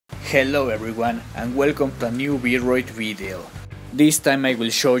Hello everyone and welcome to a new vRoid video. This time I will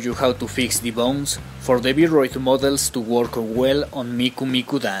show you how to fix the bones for the vRoid models to work well on Miku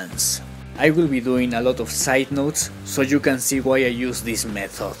Miku Dance. I will be doing a lot of side notes so you can see why I use this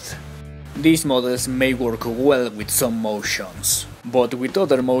method. These models may work well with some motions, but with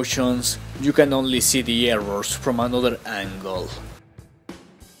other motions you can only see the errors from another angle.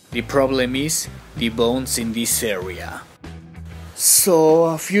 The problem is the bones in this area. So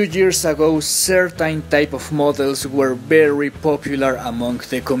a few years ago certain type of models were very popular among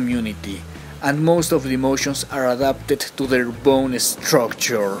the community, and most of the motions are adapted to their bone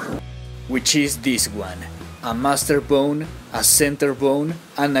structure, which is this one: a master bone, a center bone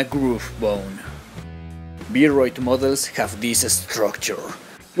and a groove bone. vRoid models have this structure.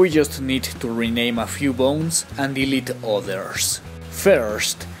 We just need to rename a few bones and delete others.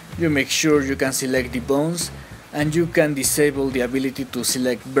 First, you make sure you can select the bones, and you can disable the ability to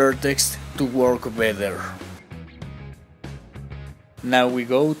select vertex to work better. Now we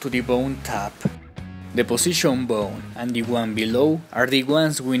go to the bone tab. The position bone and the one below are the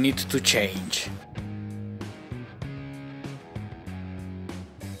ones we need to change.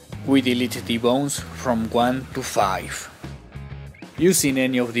 We delete the bones from 1 to 5. Using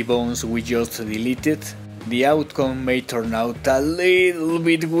any of the bones we just deleted, the outcome may turn out a little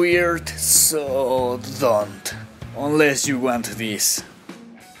bit weird, so don't, unless you want this.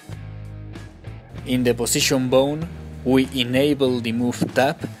 In the position bone, we enable the move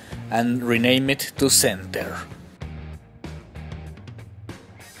tab and rename it to center.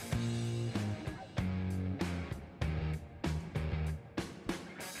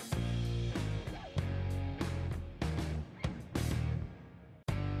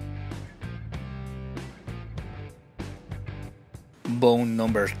 Bone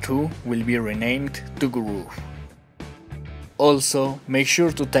number 2 will be renamed to groove. Also, make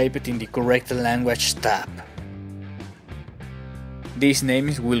sure to type it in the correct language tab. These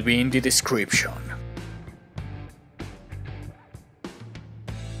names will be in the description.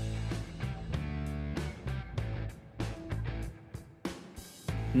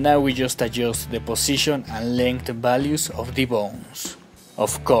 Now we just adjust the position and length values of the bones.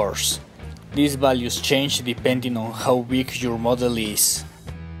 Of course, these values change depending on how big your model is.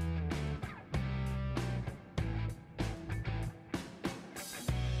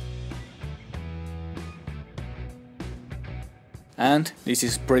 And this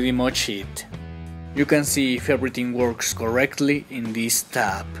is pretty much it. You can see if everything works correctly in this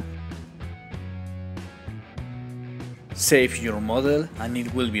tab. Save your model and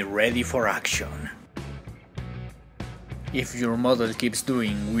it will be ready for action. If your model keeps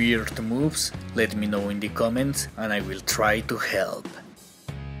doing weird moves, let me know in the comments and I will try to help.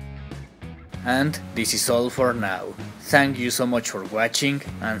 And this is all for now. Thank you so much for watching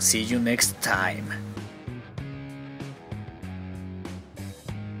and see you next time.